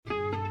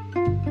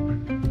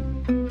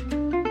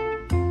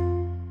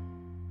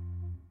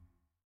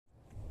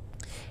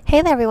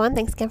Hey there, everyone.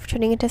 Thanks again for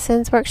tuning into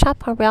Sin's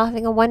Workshop. Hope you're all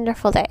having a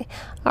wonderful day.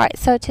 Alright,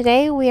 so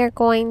today we are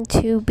going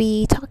to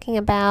be talking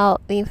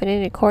about The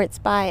Infinity Courts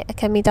by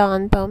Akemi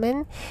Dawn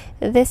Bowman.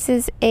 This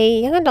is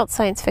a young adult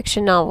science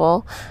fiction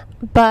novel,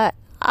 but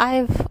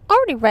I've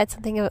already read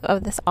something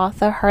of this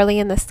author, Harley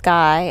in the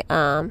Sky,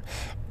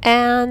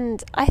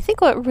 and I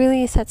think what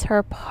really sets her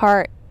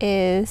apart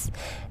is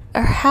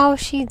how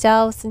she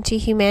delves into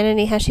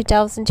humanity, how she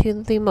delves into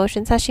the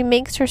emotions, how she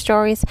makes her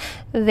stories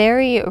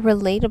very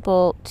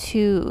relatable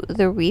to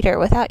the reader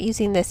without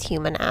using this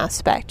human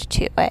aspect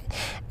to it.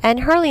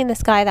 And Harley in the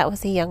Sky, that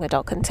was a young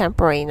adult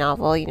contemporary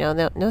novel,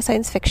 no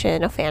science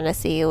fiction, no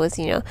fantasy. It was,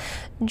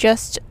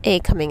 just a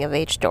coming of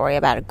age story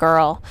about a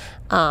girl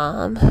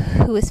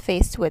who is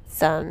faced with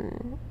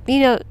some,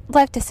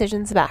 life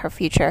decisions about her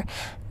future.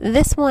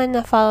 This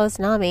one follows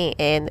Nami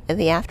in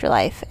the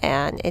afterlife,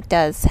 and it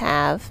does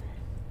have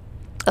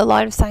a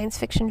lot of science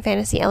fiction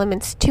fantasy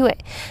elements to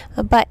it,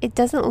 but it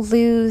doesn't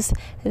lose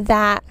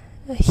that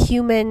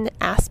human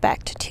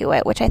aspect to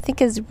it, which I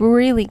think is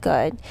really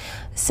good.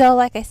 So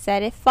like I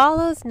said, it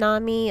follows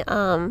Nami.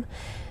 The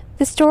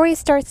story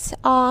starts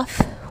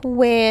off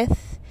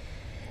with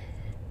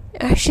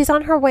she's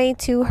on her way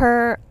to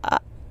her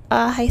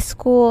high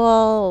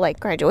school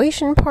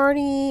graduation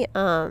party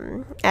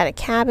at a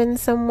cabin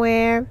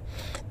somewhere.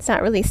 It's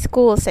not really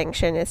school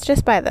sanctioned, it's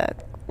just by the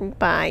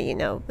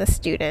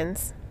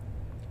students.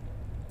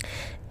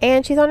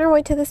 And she's on her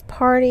way to this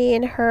party,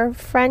 and her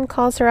friend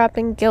calls her up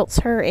and guilts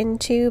her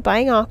into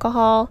buying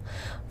alcohol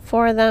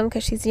for them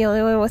because she's the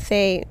only one with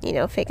a,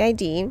 fake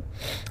ID.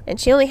 And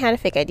she only had a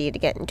fake ID to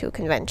get into a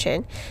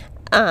convention.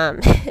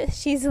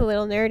 She's a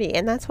little nerdy,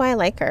 and that's why I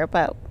like her,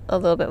 but a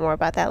little bit more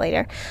about that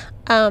later.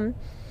 And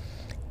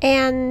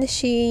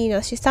she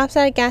stops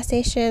at a gas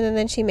station, and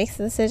then she makes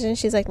the decision.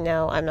 She's like,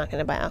 no, I'm not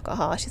going to buy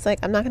alcohol. She's like,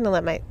 I'm not going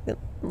to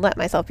let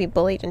myself be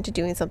bullied into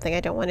doing something I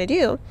don't want to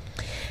do.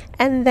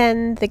 And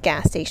then the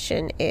gas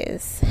station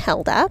is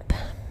held up,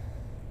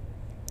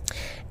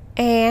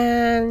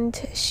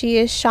 and she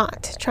is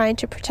shot trying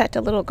to protect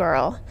a little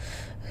girl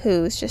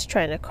who's just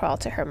trying to crawl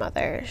to her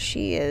mother.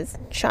 She is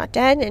shot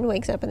dead and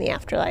wakes up in the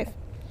afterlife.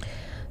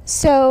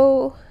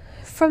 So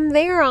from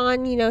there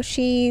on,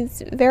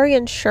 she's very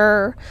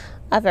unsure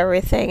of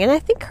everything, and I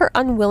think her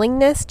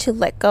unwillingness to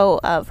let go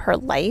of her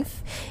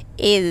life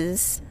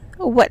is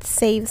what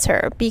saves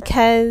her,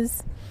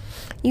 because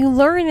you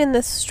learn in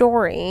the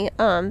story,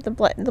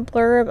 the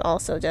blurb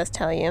also does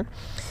tell you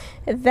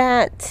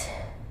that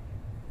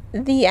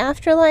the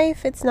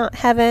afterlife, it's not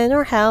heaven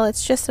or hell,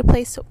 it's just a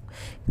place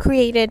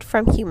created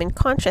from human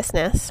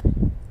consciousness,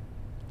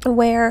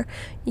 where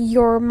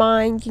your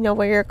mind,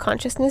 where your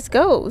consciousness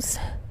goes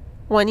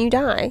when you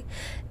die.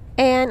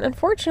 And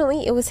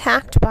unfortunately, it was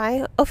hacked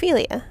by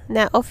Ophelia.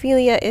 Now,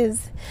 Ophelia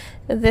is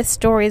this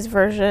story's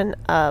version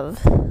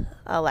of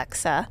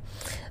Alexa.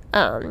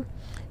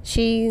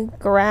 She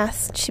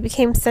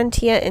became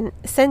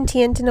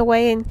sentient in a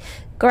way, and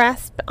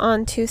grasped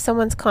onto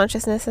someone's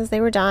consciousness as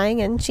they were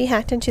dying, and she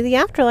hacked into the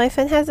afterlife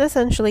and has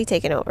essentially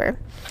taken over.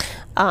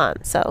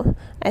 So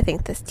I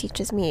think this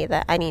teaches me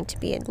that I need to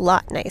be a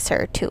lot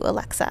nicer to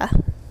Alexa.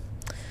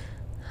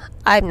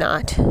 I'm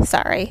not.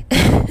 Sorry.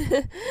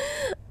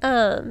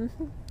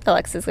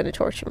 Alexa's going to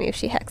torture me if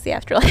she hacks the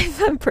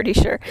afterlife, I'm pretty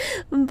sure.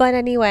 But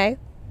anyway,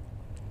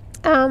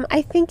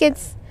 I think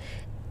it's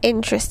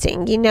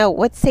interesting.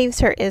 What saves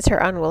her is her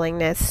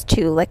unwillingness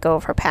to let go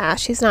of her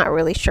past. She's not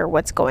really sure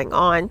what's going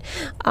on.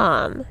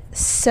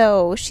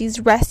 So she's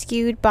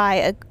rescued by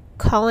a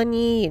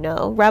colony,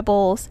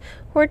 rebels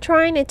who are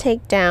trying to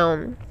take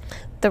down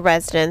the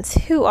residents,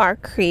 who are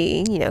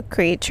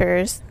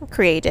creatures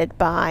created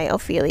by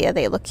Ophelia.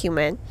 They look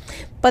human,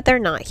 but they're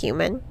not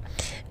human.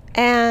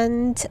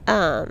 And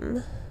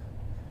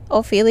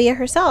Ophelia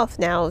herself,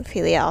 now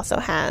Ophelia also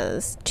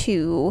has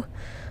four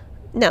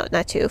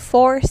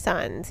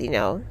sons,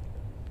 and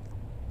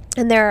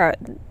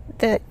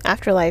the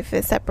afterlife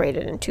is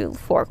separated into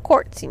four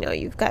courts.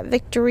 You've got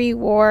victory,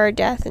 war,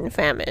 death, and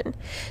famine.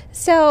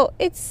 So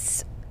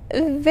it's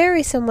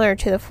very similar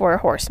to the Four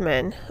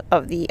Horsemen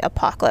of the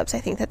Apocalypse. I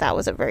think that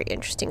was a very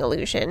interesting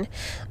allusion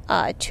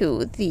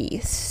to the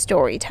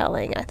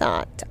storytelling. I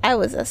thought I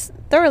was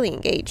thoroughly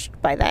engaged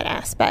by that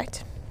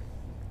aspect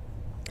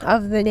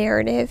of the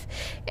narrative.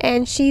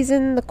 And she's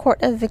in the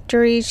court of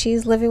victory.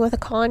 She's living with a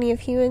colony of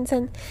humans,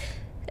 and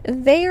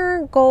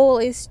their goal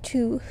is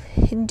to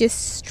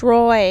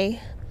destroy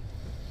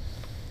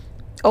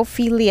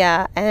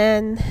Ophelia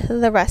and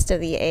the rest of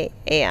the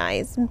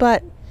AIs.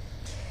 But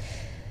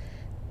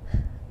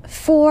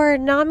for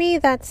Nami,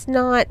 that's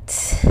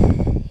not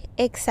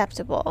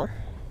acceptable.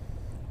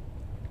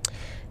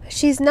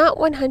 She's not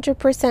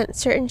 100%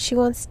 certain she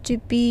wants to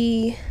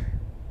be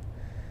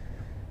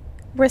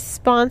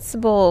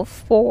responsible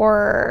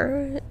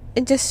for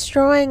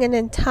destroying an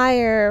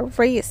entire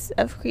race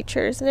of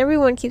creatures. And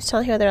everyone keeps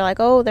telling her, they're like,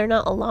 oh, they're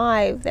not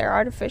alive, they're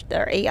artificial,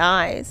 they're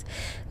AIs.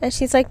 And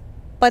she's like,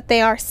 but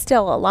they are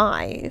still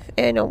alive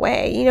in a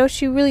way.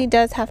 She really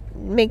does have to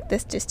make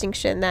this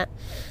distinction that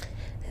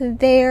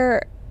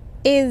they're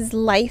is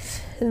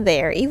life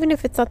there, even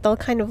if it's not the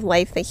kind of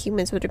life that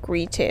humans would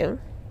agree to.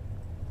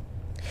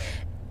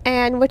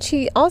 And what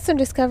she also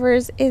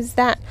discovers is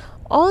that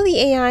all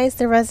the AIs,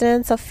 the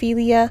residents,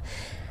 Ophelia,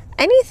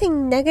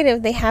 anything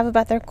negative they have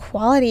about their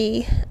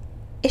quality,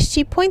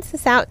 she points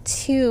this out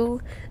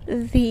to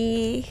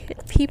the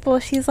people.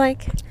 She's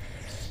like,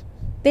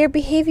 their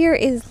behavior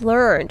is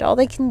learned. All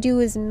they can do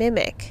is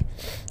mimic.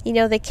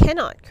 They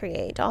cannot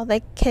create. All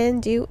they can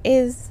do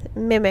is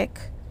mimic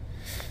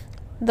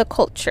the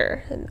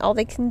culture. And all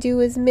they can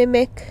do is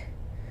mimic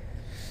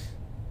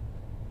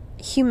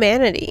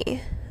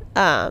humanity.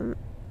 And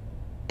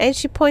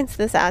she points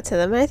this out to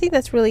them. And I think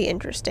that's really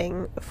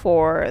interesting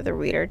for the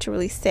reader to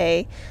really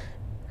say,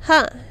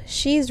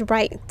 she's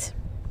right.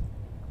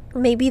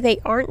 Maybe they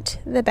aren't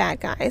the bad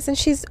guys. And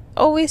she's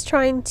always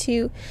trying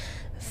to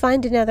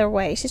find another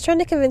way. She's trying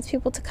to convince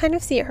people to kind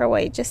of see it her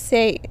way. Just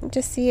see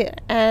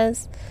it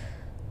as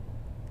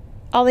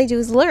all they do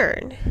is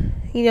learn.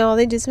 All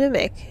they do is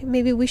mimic.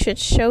 Maybe we should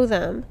show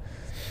them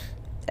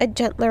a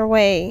gentler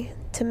way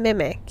to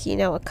mimic,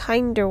 a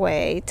kinder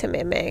way to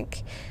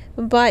mimic.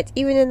 But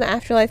even in the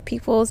afterlife,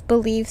 people's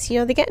beliefs,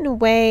 they get in the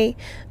way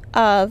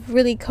of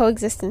really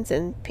coexistence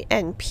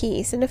and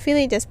peace. And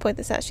Ophelia does point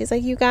this out. She's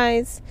like, you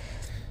guys,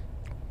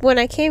 when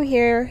I came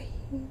here,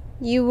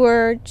 you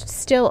were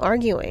still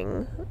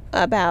arguing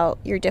about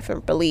your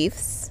different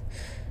beliefs.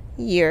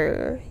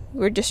 You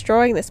were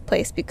destroying this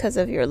place because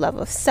of your love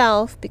of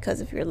self,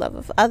 because of your love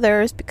of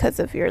others, because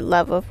of your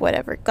love of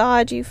whatever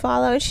God you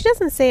follow. And she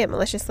doesn't say it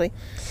maliciously.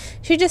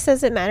 She just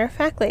says it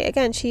matter-of-factly.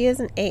 Again, she is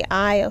an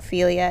AI,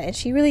 Ophelia, and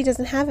she really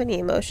doesn't have any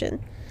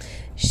emotion.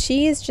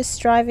 She is just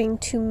striving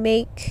to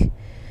make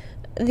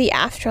the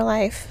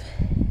afterlife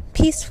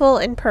peaceful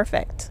and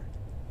perfect.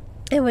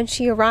 And when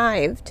she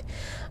arrived,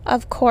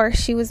 of course,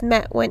 she was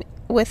met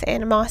with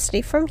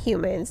animosity from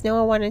humans. No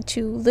one wanted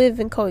to live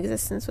in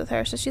coexistence with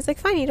her. So she's like,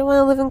 fine, you don't want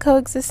to live in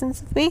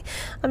coexistence with me?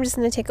 I'm just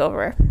going to take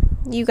over.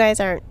 You guys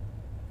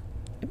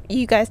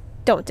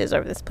don't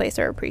deserve this place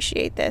or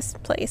appreciate this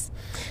place.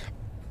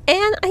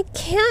 And I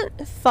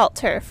can't fault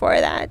her for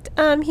that.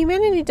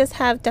 Humanity does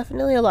have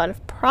definitely a lot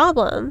of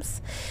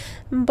problems.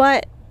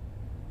 But,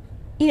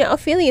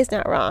 Ophelia is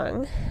not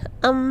wrong.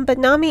 But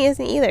Nami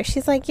isn't either.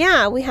 She's like,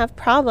 yeah, we have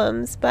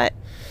problems, but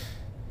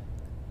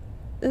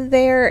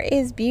there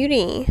is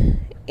beauty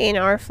in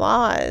our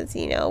flaws.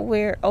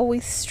 We're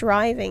always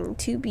striving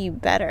to be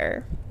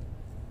better.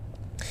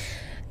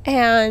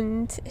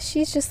 And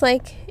she's just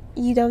like,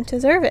 you don't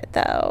deserve it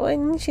though.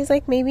 And she's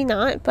like, maybe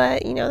not,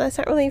 but that's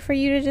not really for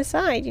you to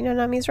decide.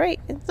 Nami's right.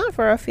 It's not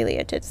for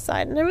Ophelia to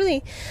decide. And I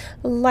really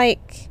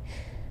like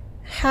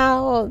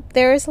how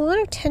there's a lot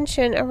of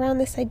tension around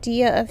this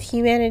idea of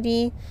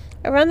humanity,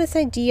 around this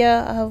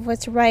idea of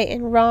what's right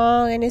and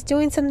wrong, and is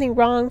doing something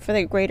wrong for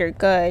the greater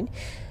good.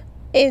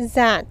 Is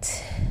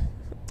that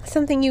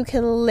something you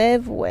can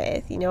live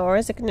with, or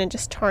is it going to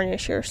just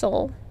tarnish your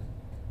soul?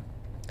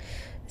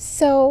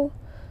 So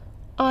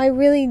I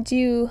really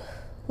do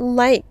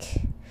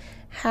like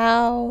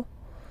how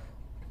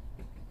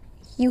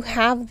you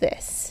have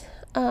this,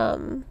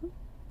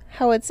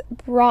 how it's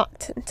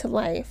brought to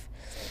life,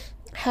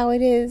 how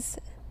it is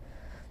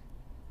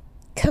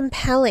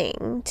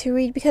compelling to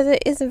read, because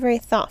it is a very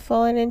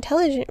thoughtful and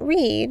intelligent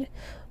read.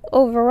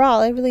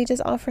 Overall, it really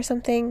does offer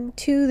something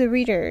to the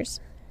readers.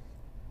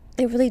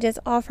 It really does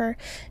offer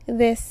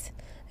this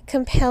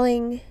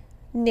compelling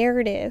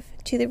narrative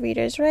to the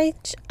readers,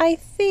 right? I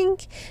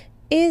think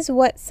is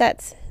what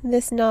sets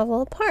this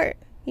novel apart.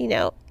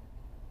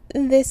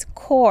 This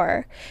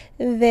core,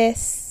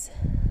 this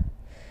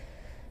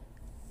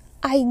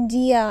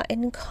idea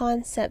and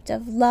concept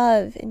of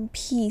love and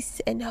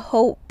peace and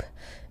hope,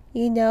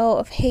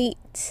 of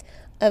hate,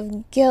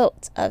 of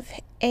guilt, of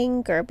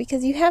anger,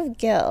 because you have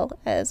Gil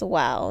as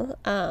well.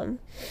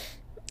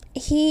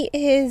 He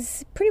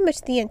is pretty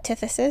much the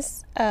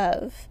antithesis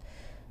of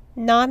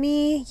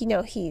Nami.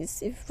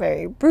 He's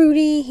very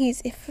broody.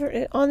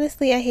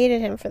 Honestly, I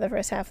hated him for the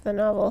first half of the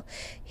novel.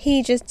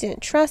 He just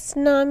didn't trust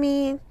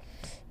Nami.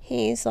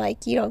 He's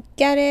like, you don't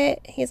get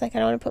it. He's like, I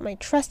don't want to put my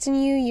trust in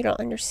you. You don't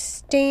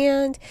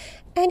understand.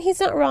 And he's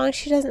not wrong.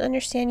 She doesn't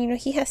understand.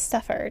 He has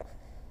suffered.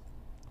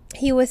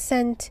 He was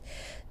sent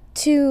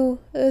to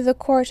the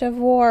court of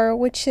war,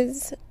 which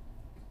is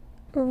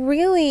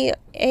really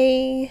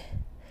a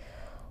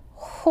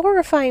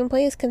horrifying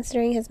place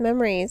considering his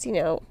memories.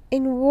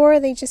 In war,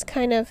 they just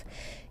kind of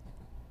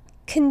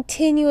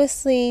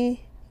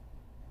continuously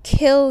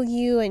kill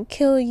you and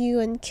kill you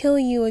and kill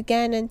you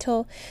again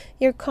until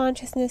your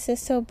consciousness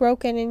is so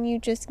broken and you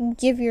just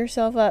give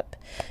yourself up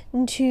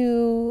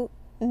to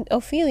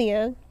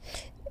Ophelia.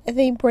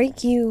 They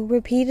break you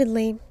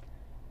repeatedly.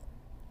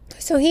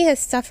 So he has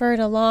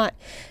suffered a lot.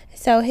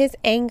 So his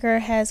anger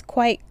has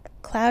quite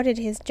clouded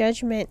his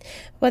judgment,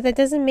 but that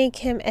doesn't make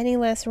him any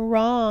less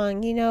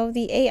wrong.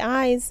 The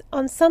AIs,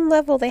 on some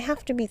level, they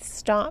have to be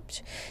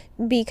stopped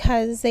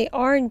because they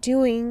are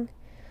doing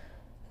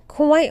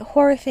quite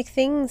horrific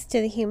things to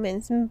the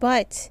humans.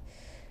 But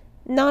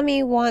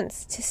Nami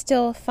wants to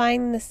still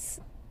find this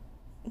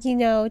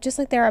just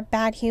like there are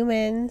bad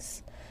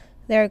humans,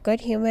 there are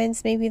good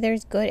humans, maybe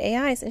there's good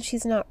AIs, and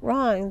she's not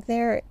wrong.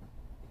 There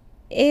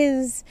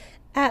is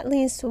at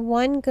least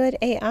one good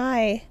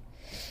AI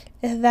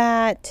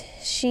that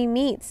she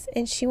meets,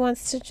 and she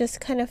wants to just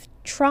kind of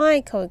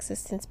try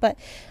coexistence. But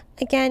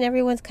again,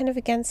 everyone's kind of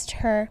against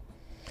her.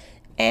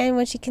 And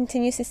when she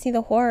continues to see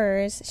the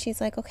horrors, she's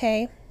like,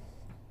 okay,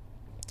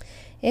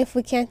 if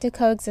we can't do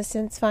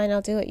coexistence, fine,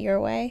 I'll do it your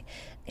way.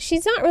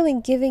 She's not really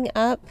giving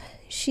up.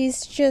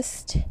 She's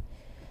just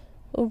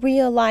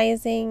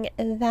realizing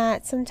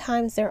that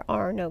sometimes there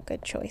are no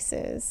good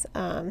choices.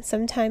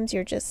 Sometimes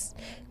you're just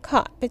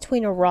caught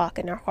between a rock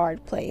and a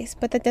hard place.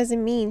 But that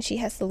doesn't mean she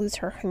has to lose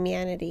her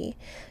humanity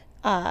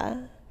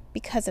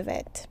because of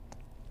it.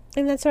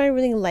 And that's what I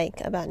really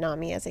like about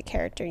Nami as a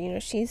character.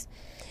 She's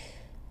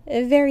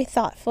very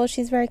thoughtful.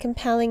 She's very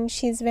compelling.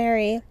 She's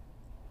very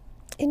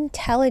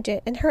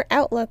intelligent, and her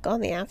outlook on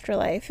the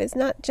afterlife is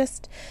not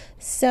just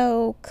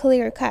so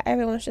clear cut.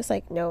 Everyone's just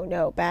like,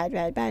 no, bad,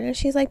 and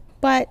she's like,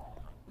 but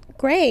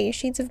gray,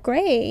 shades of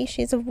gray,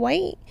 shades of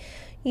white,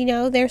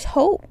 there's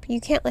hope.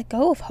 You can't let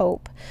go of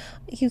hope.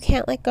 You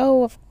can't let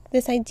go of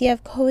this idea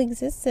of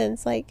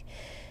coexistence. Like,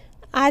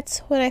 that's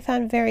what I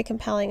found very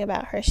compelling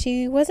about her.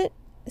 She wasn't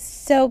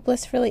so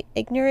blissfully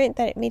ignorant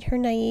that it made her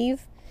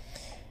naive.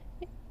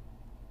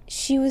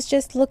 She was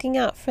just looking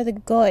out for the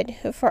good,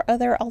 for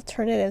other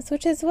alternatives,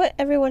 which is what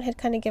everyone had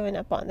kind of given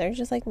up on. They're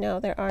just like, no,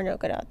 there are no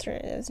good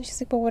alternatives. And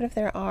she's like, but what if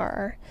there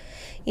are?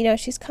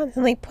 She's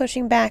constantly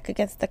pushing back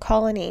against the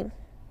colony.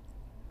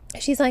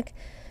 She's like,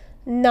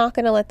 not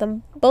going to let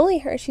them bully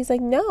her. She's like,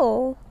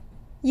 no,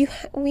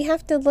 we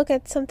have to look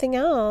at something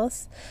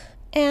else.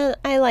 And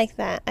I like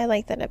that. I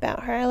like that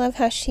about her. I love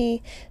how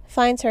she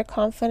finds her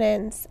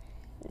confidence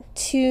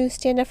to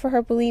stand up for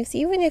her beliefs,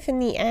 even if in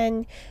the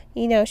end,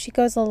 she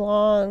goes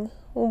along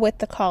with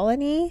the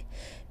colony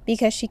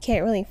because she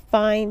can't really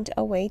find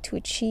a way to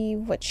achieve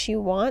what she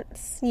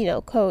wants,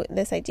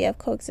 this idea of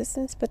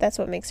coexistence. But that's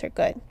what makes her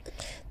good,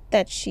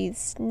 that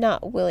she's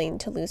not willing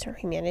to lose her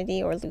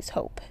humanity or lose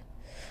hope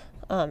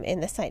in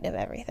the sight of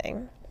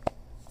everything.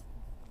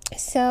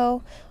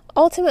 So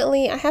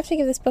ultimately, I have to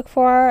give this book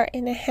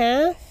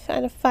 4.5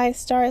 out of 5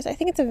 stars. I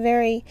think it's a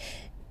very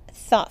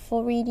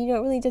thoughtful read. It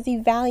really does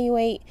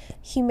evaluate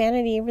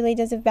humanity. It really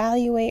does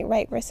evaluate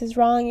right versus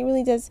wrong. It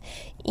really does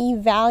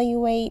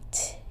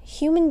evaluate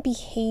human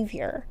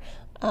behavior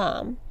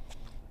in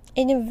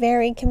a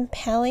very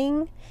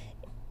compelling,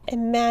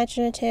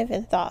 imaginative,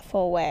 and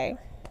thoughtful way.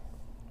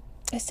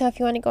 So if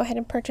you want to go ahead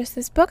and purchase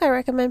this book, I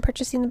recommend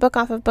purchasing the book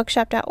off of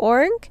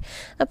bookshop.org.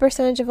 A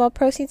percentage of all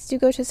proceeds do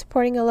go to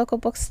supporting a local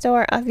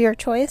bookstore of your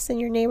choice in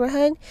your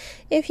neighborhood.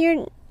 If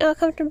you're not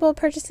comfortable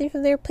purchasing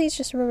from there, please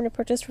just remember to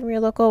purchase from your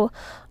local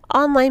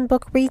online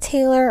book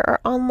retailer or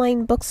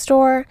online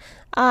bookstore.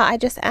 I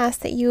just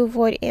ask that you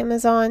avoid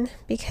Amazon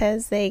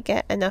because they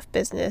get enough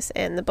business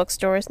and the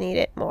bookstores need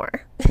it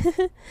more.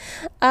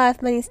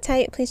 If money's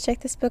tight, please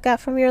check this book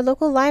out from your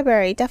local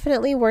library.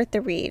 Definitely worth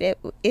the read. It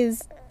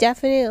is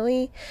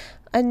definitely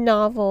a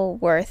novel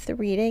worth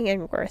reading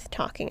and worth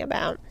talking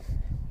about.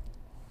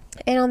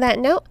 And on that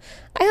note,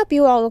 I hope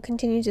you all will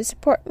continue to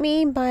support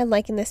me by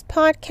liking this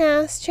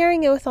podcast,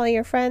 sharing it with all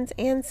your friends,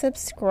 and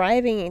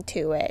subscribing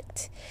to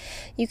it.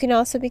 You can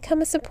also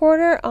become a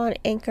supporter on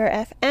Anchor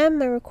FM,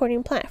 my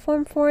recording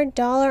platform, for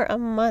 $1 a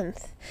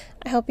month.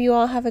 I hope you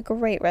all have a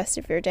great rest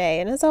of your day,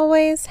 and as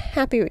always,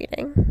 happy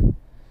reading.